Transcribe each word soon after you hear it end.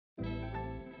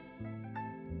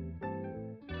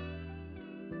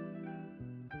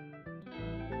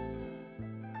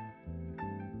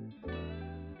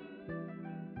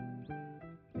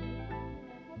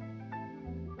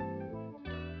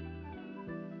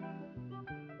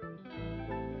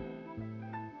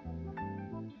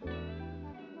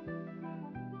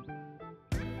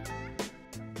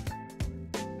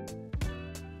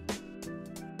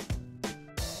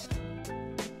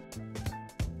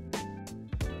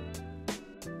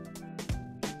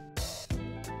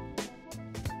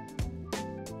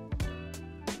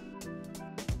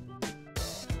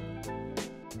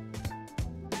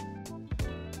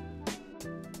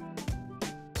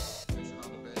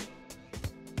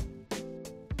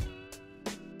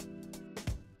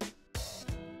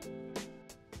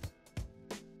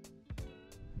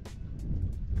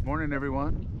Morning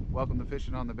everyone, welcome to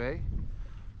Fishing on the Bay.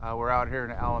 We're out here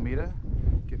in Alameda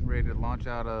getting ready to launch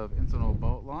out of Incidental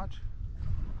Boat Launch.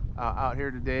 Out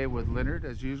here today with Leonard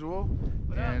as usual,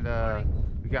 and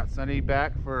we got Sunny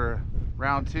back for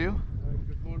round 2.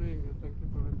 Good morning, and thank you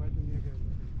for inviting me again.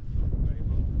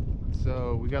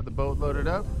 So we got the boat loaded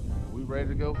up, we're ready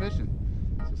to go fishing,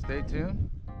 so stay tuned.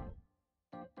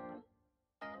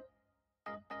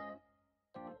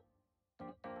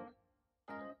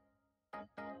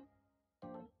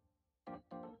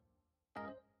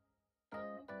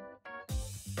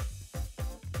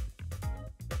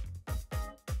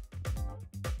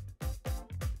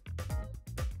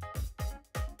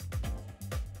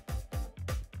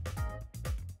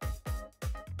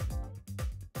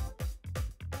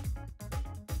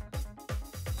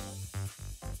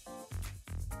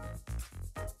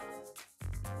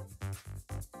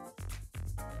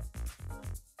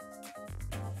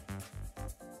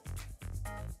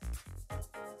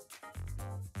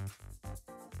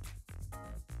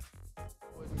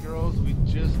 Boys and girls, we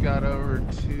just got over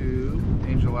to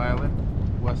Angel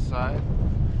Island, west side.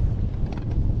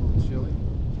 A little chilly,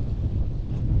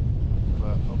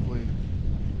 but hopefully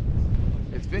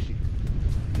it's fishy.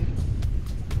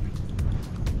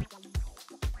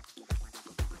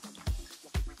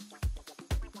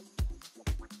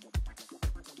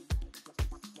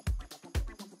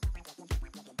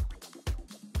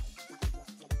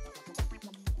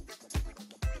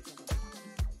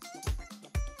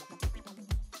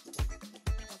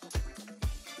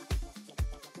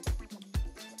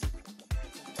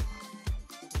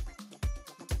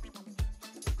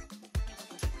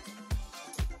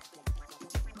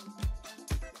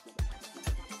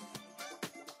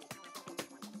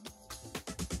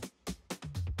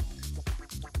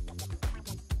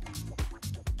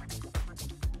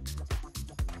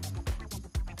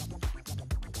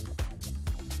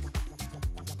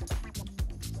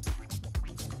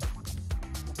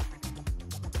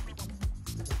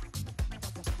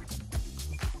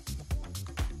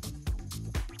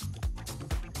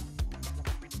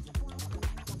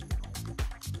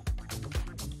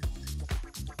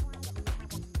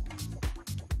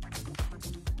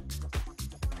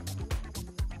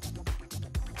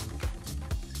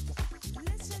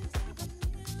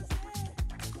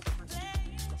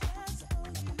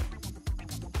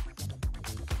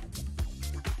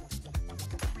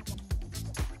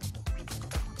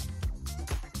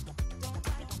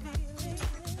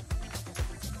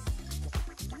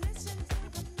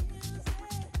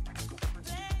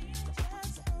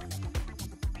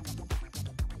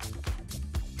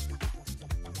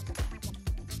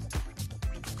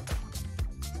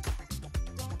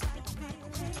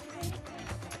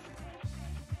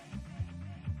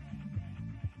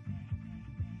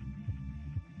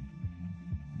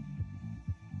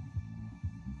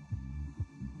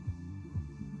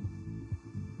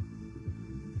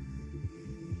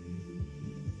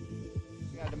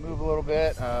 Had to move a little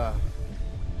bit.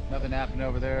 Nothing happened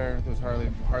over there. There was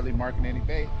hardly marking any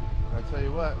bait. But I tell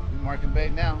you what, we're marking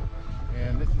bait now,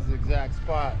 and this is the exact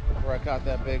spot where I caught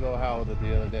that big old halibut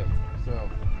the other day. So.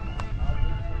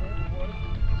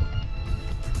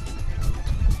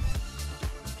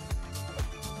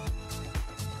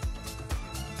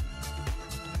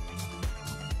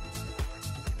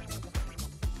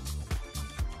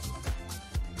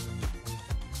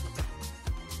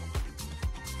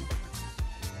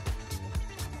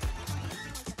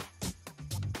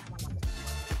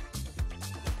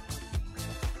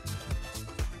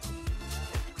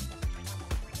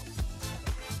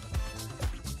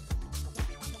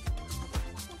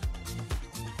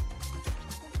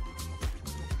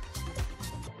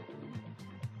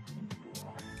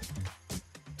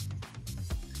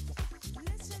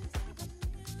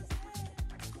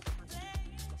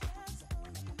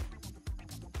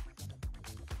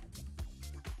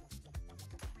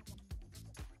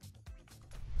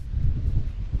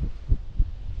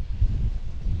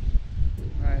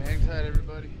 Hang tight,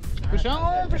 everybody. Fish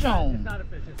on, fish on. It's not a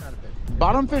fish, it's not a fish.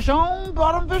 Bottom fish on,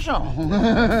 bottom fish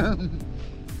on.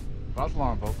 False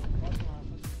alarm, folks.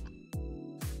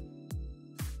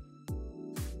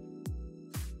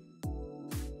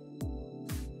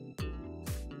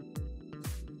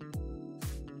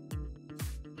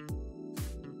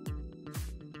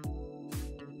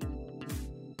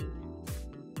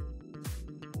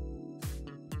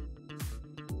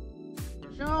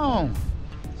 Fish on.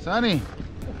 Sunny.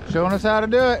 Showing us how to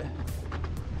do it.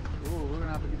 Ooh, we're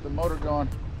gonna have to get the motor going.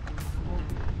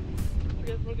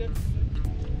 We're good.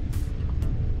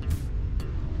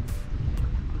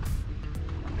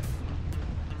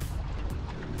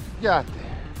 Got there.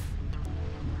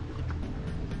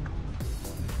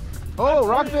 Oh,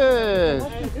 rockfish!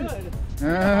 Hey, good.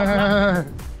 Uh,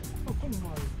 Oh my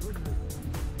goodness.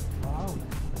 Wow.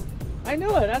 I knew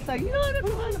it. I was like, you know what? It's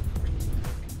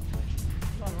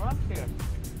on rock here.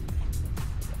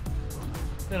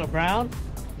 Little brown?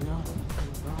 No,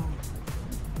 little brown.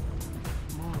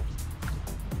 Come on.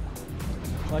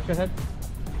 Watch your head.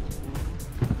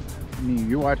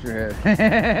 you watch your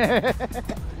head.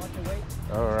 Watch your weight.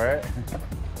 All right.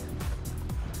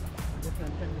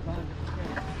 Different 75.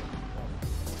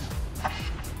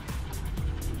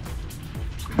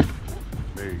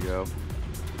 There you go.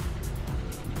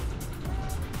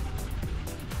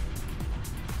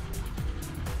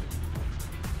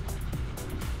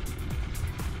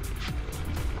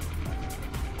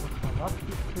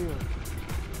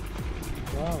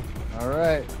 Wow. All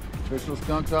right. Official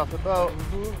skunked off the boat.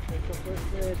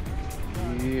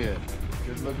 Yeah.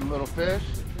 Good looking little fish.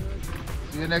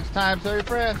 See you next time. Tell your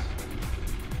friends.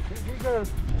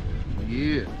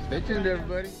 Yeah. Stay tuned,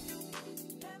 everybody.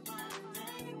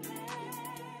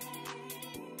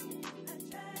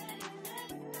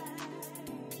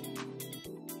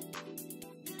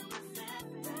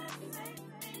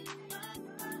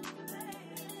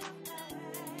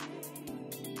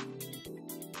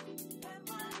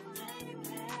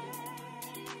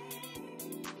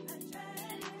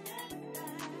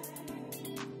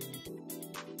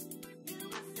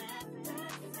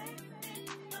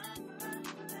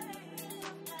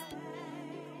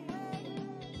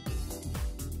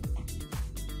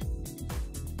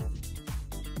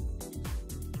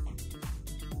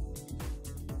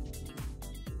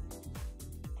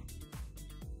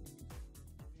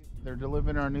 They're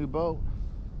delivering our new boat.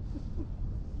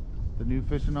 The new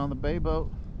Fishing on the Bay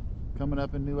boat. Coming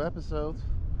up in new episodes.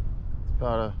 It's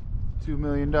about a $2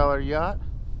 million yacht.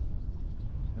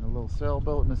 And a little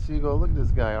sailboat and a seagull. Look at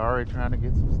this guy already trying to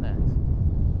get some snacks.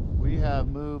 We have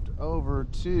moved over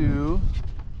to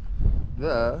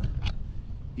the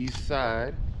east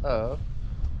side of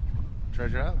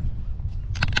Treasure Island.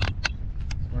 So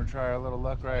we're going to try our little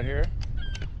luck right here.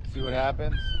 See what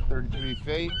happens. 33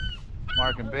 feet.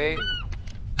 Marking bait,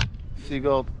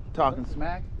 seagull talking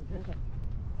smack.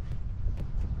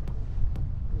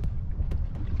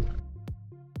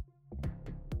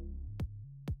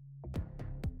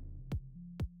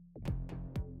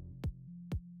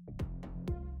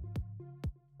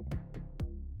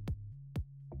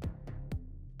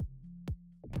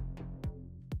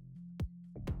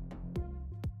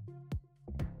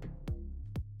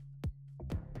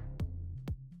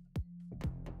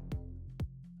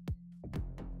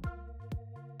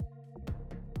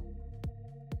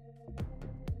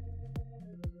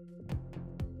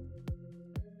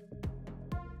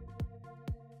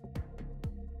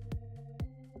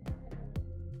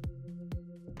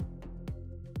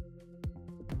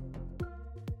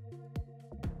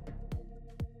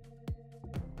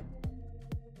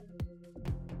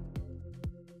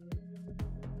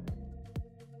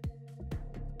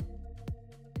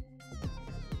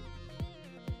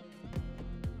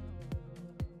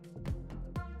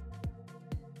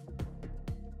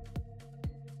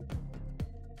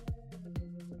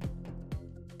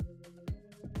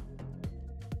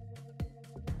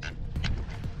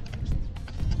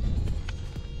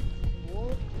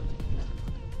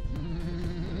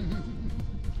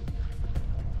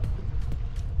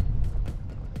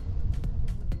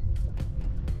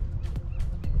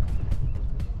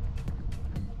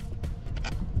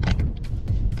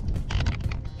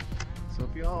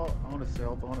 Y'all own a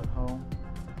sailboat at home,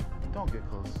 don't get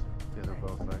close to other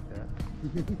boats like that.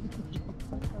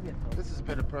 This has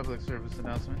been a public service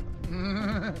announcement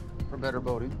for better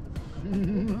boating.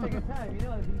 Take a time, you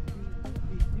know,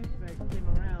 these douchebags came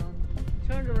around,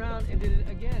 turned around and did it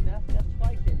again. That's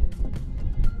twice they did it.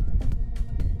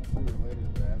 Must be related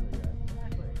to that other guy.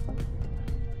 Exactly.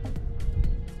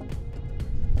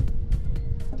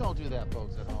 Don't do that,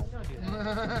 folks at home. Don't do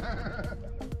that.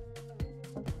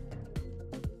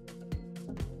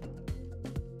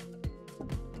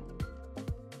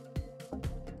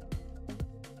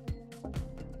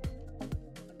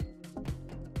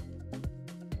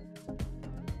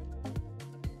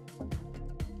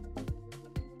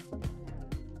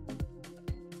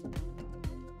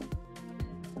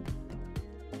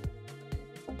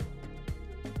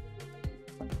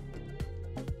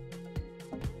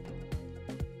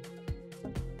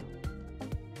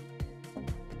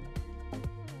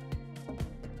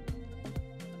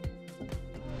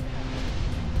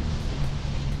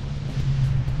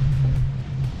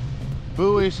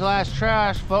 Buoy /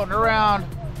 trash floating around.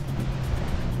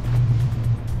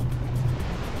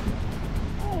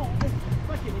 Oh, it's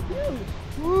fucking huge.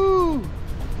 Woo!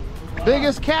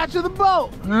 Biggest catch of the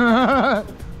boat.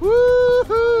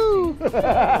 Woohoo!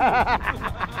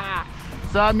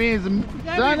 So that means,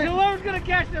 whoever's gonna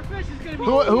catch the fish is gonna be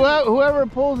whoever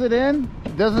pulls it in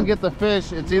doesn't get the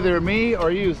fish. It's either me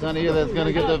or you, Sonny, that's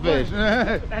gonna get the fish.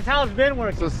 That's how it's been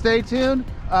working. So stay tuned.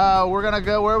 We're gonna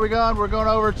go. Where are we going? We're going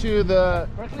over to the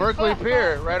Berkeley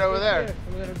Pier, right over there.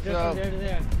 We're gonna jump from there to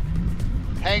there.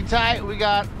 Hang tight. We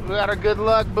got our good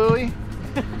luck buoy.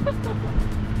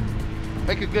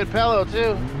 Make a good pillow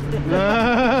too.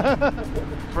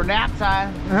 For nap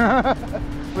time.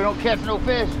 We don't catch no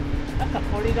fish. That's a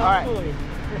 $40 buoy.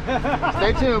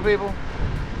 Stay tuned, people.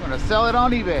 I'm gonna sell it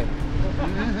on eBay.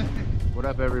 What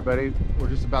up, everybody? We're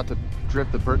just about to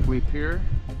drift the Berkeley Pier.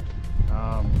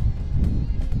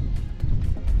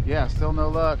 Yeah, still no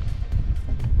luck,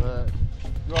 but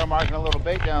you are marking a little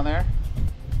bait down there,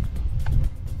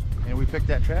 and we picked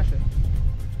that trash egg.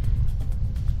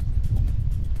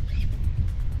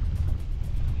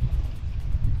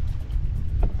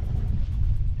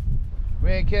 We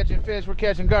ain't catching fish, we're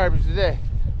catching garbage today.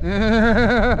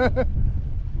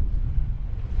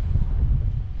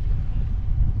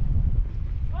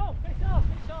 Oh, fish off.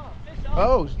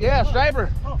 Oh, yeah,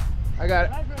 striper. Oh. I got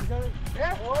it.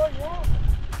 Yeah. Oh, yeah.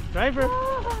 Striper.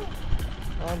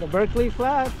 On the Berkeley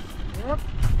flats. Yep.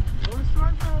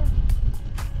 Striper.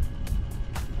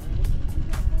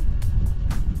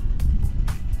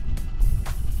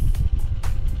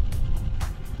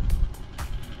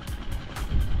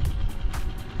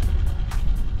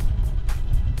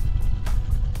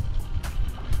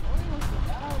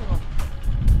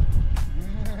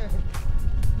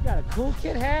 You got a cool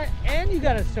kid hat and you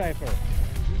got a striper.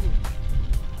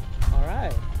 All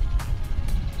right.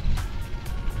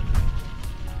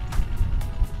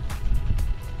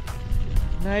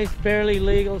 Nice, barely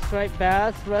legal striped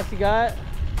bass. Rusty got.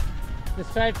 The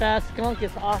striped bass skunk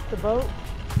is off the boat.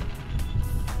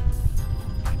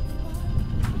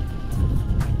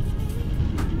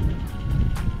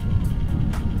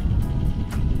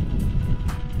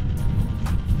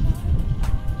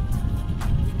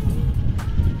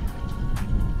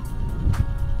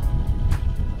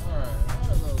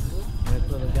 Nice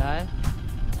little guy.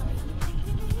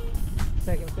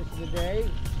 Second fish of the day.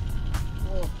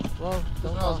 Well, I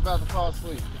was about to fall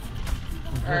asleep.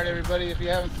 All right, everybody, if you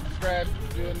haven't subscribed,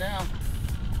 do it now.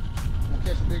 We'll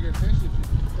catch a bigger fish if you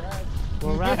subscribe.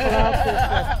 We'll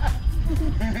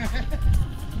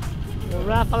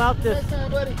raffle out this.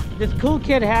 This cool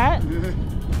kid hat.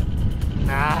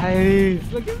 Nice.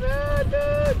 Look at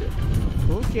that, dude.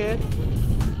 Cool kid.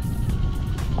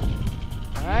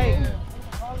 All right. Yeah.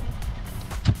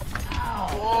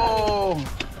 Whoa.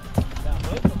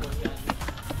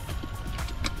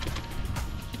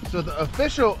 So the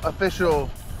official,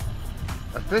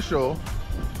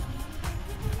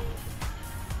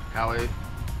 Hallie,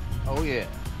 oh yeah.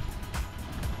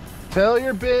 Tell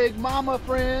your big mama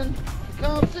friend to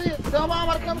come see it. Tell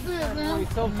mama to come see it, man.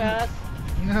 He's so fast.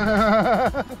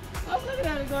 I was looking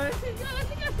at it going, I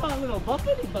think I saw a little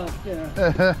bumpity bump there.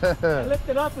 I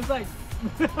lifted up, it's like,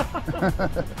 like,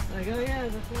 oh yeah,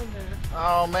 there's one there.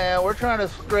 Oh man, we're trying to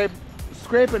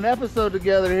scrape an episode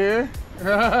together here.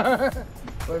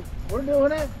 But we're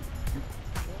doing it.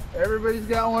 Everybody's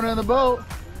got one in the boat.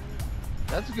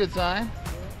 That's a good sign.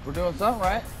 We're doing something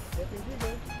right.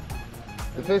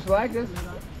 The fish like us.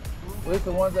 At least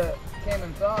the ones that came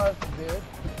and saw us did.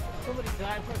 Somebody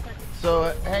died for a second.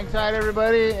 So hang tight,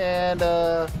 everybody, and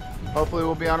hopefully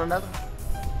we'll be on another.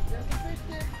 Hey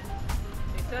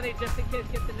Sonny, just in case,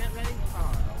 get the net ready.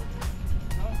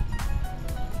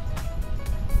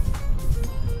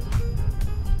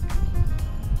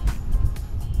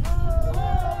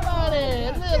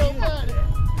 Little buddy.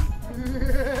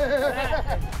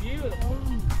 That is beautiful.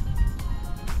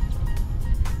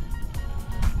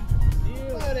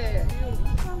 Buddy.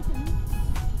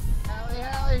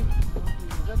 Hallie.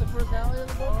 Is that the first Hallie of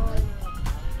the boat?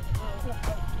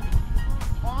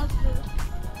 Monster.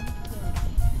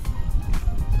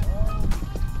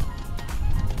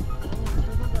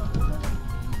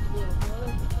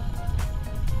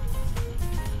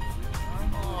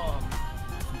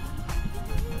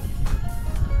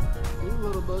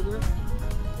 Little bugger.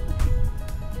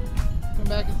 Come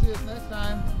back and see us next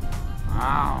time.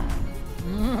 Wow.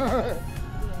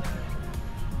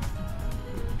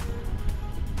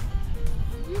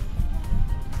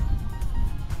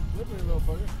 Slippery little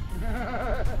bugger.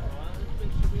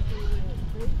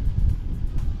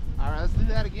 All right, let's do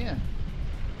that again.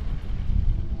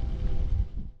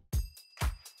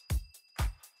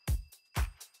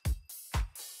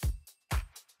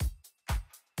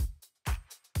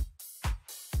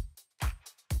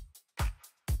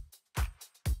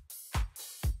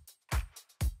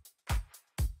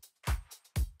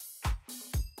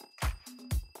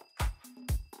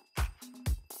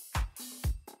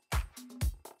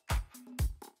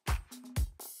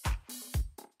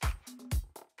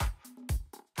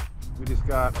 We just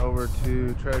got over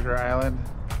to Treasure Island,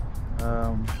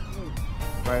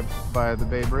 right by the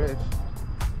Bay Bridge,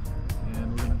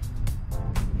 and we're gonna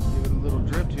give it a little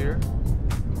drift here.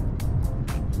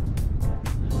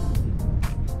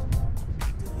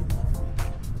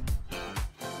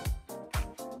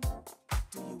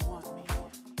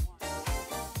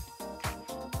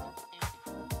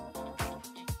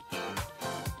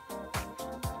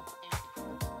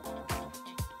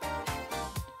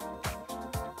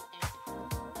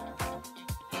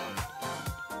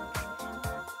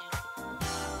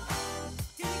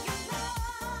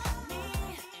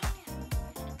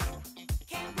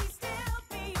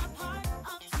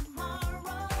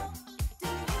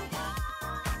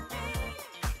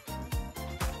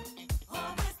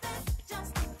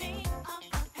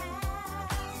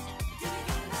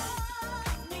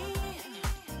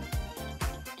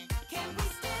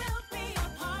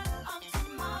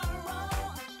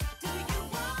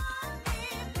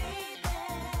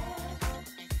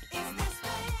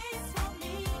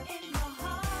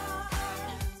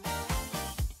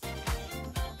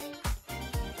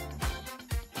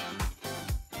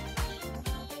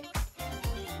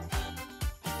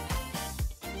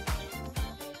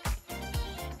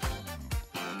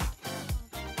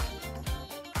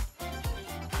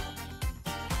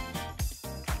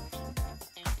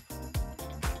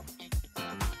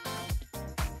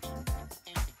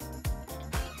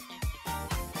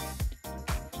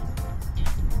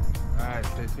 Alright,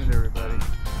 stay tuned everybody.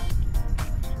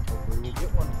 Hopefully we'll get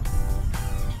one.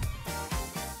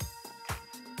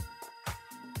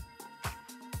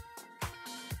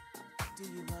 Do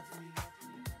you love me?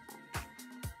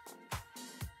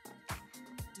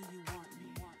 Do you want me?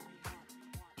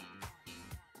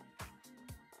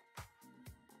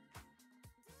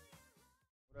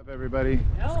 What up everybody?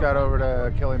 Just got over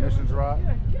to Kelly Missions Rock,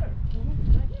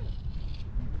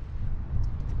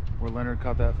 where Leonard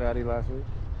caught that fatty last week.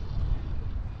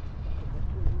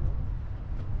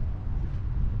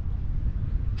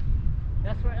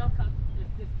 That's where elk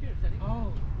is Pier setting.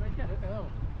 Oh, right there. Oh.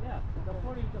 Yeah, the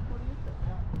 40 inch.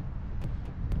 Yeah.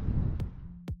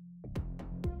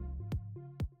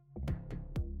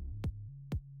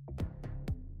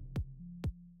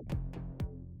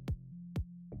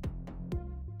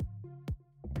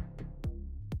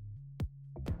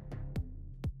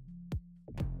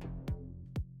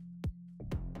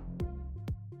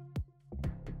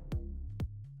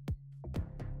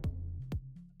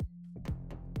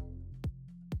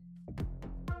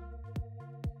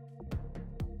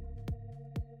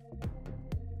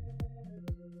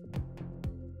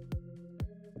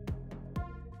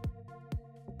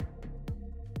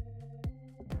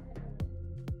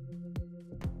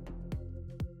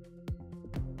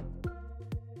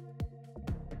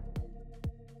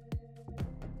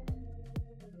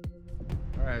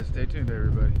 Alright, stay tuned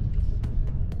everybody.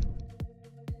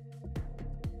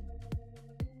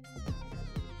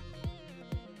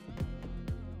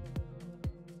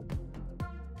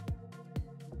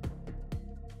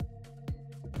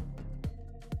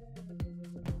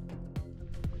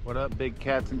 What up, big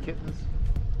cats and kittens?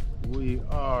 We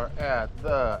are at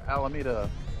the Alameda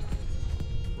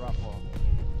rock wall.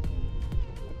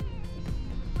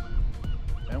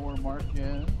 And we're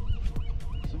marking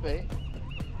some bait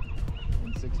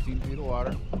in 16 feet of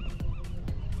water.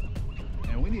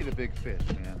 And we need a big fish,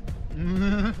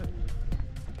 man.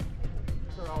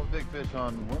 Caught all the big fish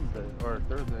on Wednesday or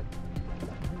Thursday.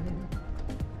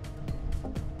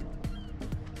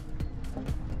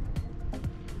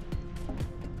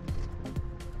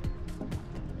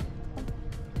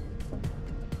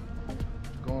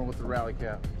 Going with the rally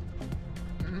cap.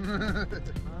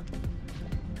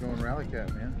 Going rally cap,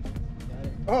 man.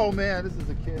 Oh man, this is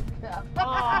a kid's cap.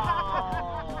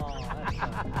 Oh,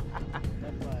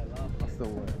 that's why I love it. So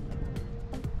wet.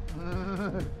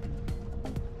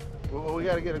 Well, we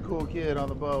got to get a cool kid on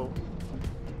the boat.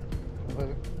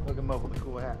 Hook him up with a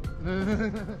cool hat.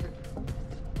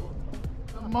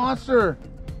 A monster.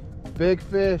 Big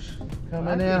fish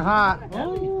coming in hot.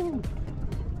 Oh.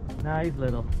 Nah, he's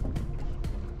little.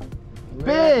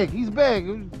 Big. He's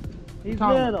big. He's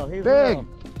Tom, little. He's big. little.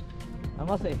 I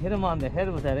must have hit him on the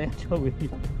head with that anchovy.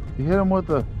 You hit him with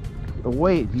the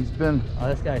weight. He's been. Oh,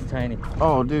 this guy's tiny.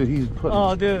 Oh, dude, he's putting.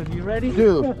 Oh, dude, you ready?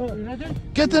 Dude. You ready?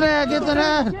 Get to that! Get to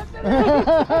that!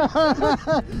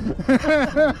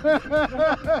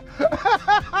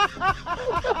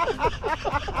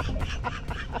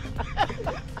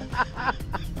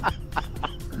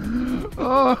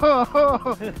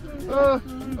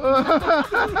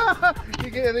 You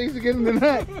get at least get in the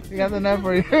net. You got the net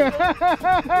for you.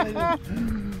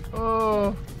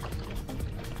 Oh.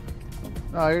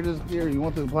 No, you're just here. You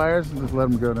want the pliers? Just let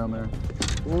him go down there.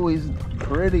 Oh, he's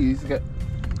pretty. He's got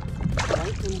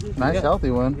nice,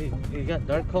 healthy one. He got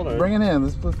dark color. Bring it in.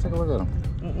 Let's take a look at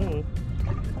him.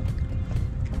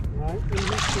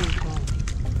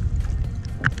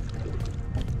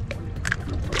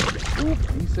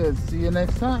 He said, "See you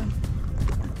next time."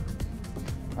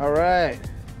 All right.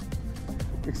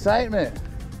 Excitement.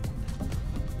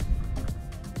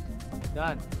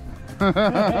 Done.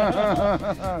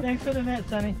 Thanks for the net,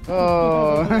 Sonny.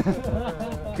 Oh,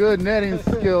 good netting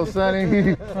skill,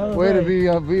 Sonny. Way to be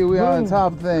on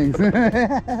top of things. All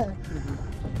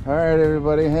right,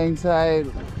 everybody, hang tight.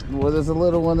 Well, there's a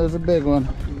little one, there's a big one.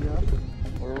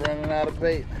 We're running out of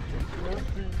bait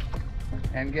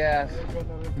and gas.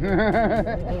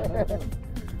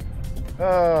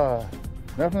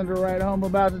 Nothing to write home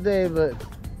about today, but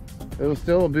it was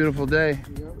still a beautiful day.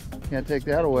 Can't take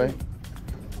that away.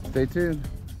 Stay tuned.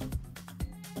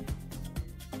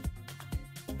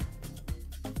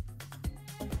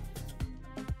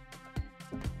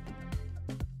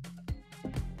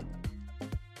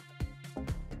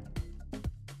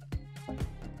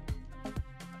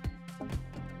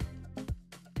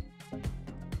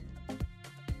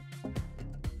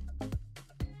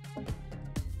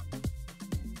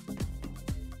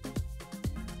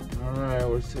 All right,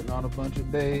 we're sitting on a bunch of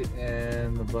bait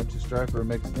and a bunch of striper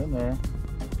mixed in there.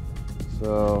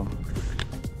 So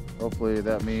hopefully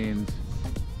that means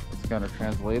it's gonna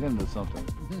translate into something.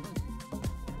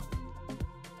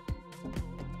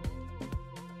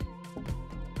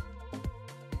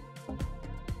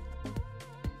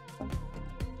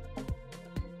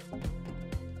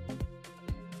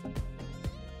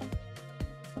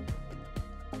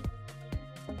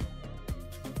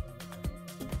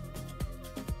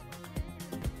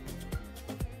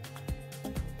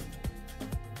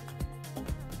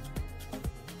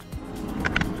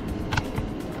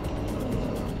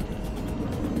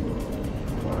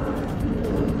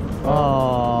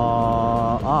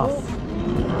 Off.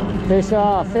 Fish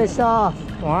off, fish off.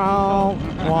 Wow,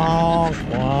 wow,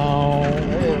 wow.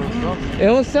 It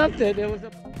was something. It was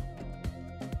a...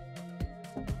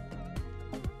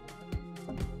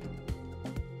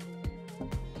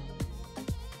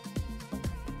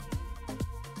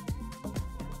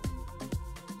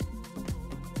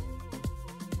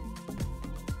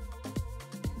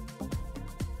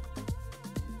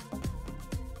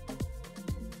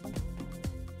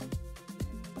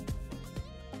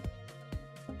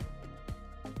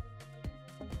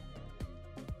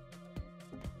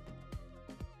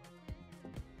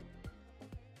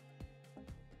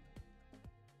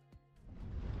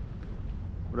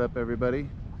 What up, everybody?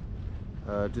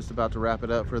 Just about to wrap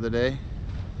it up for the day.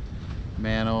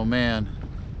 Man, oh man,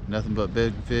 nothing but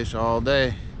big fish all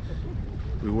day.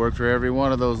 We worked for every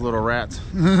one of those little rats.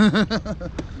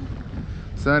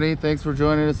 Sonny, thanks for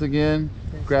joining us again.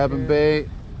 Thanks, grabbing bait.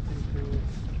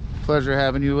 Pleasure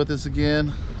having you with us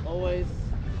again. Always.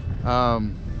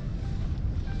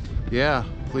 Yeah,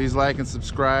 please like and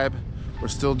subscribe. We're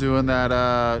still doing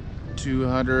that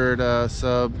 200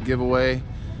 sub giveaway.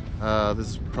 This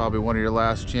is probably one of your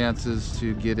last chances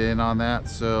to get in on that,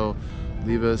 so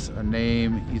leave us a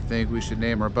name you think we should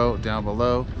name our boat down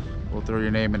below. We'll throw your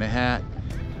name in a hat,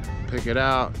 pick it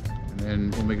out, and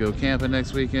then when we go camping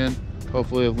next weekend,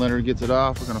 hopefully if Leonard gets it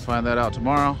off, we're gonna find that out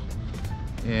tomorrow,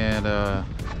 and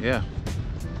yeah,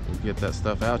 we'll get that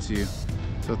stuff out to you.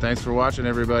 So thanks for watching,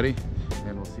 everybody,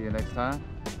 and we'll see you next time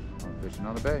on Fishing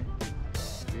on the Bay.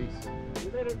 Peace. See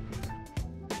you later.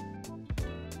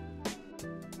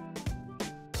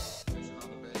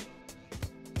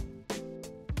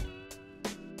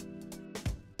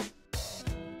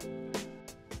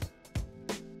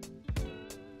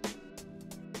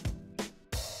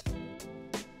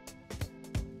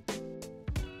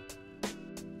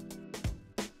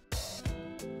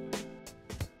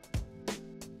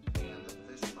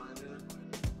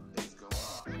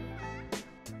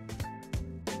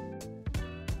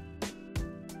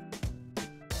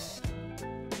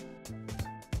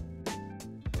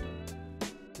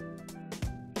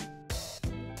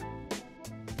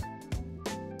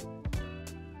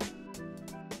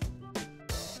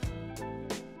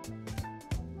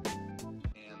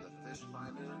 Fish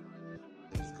finder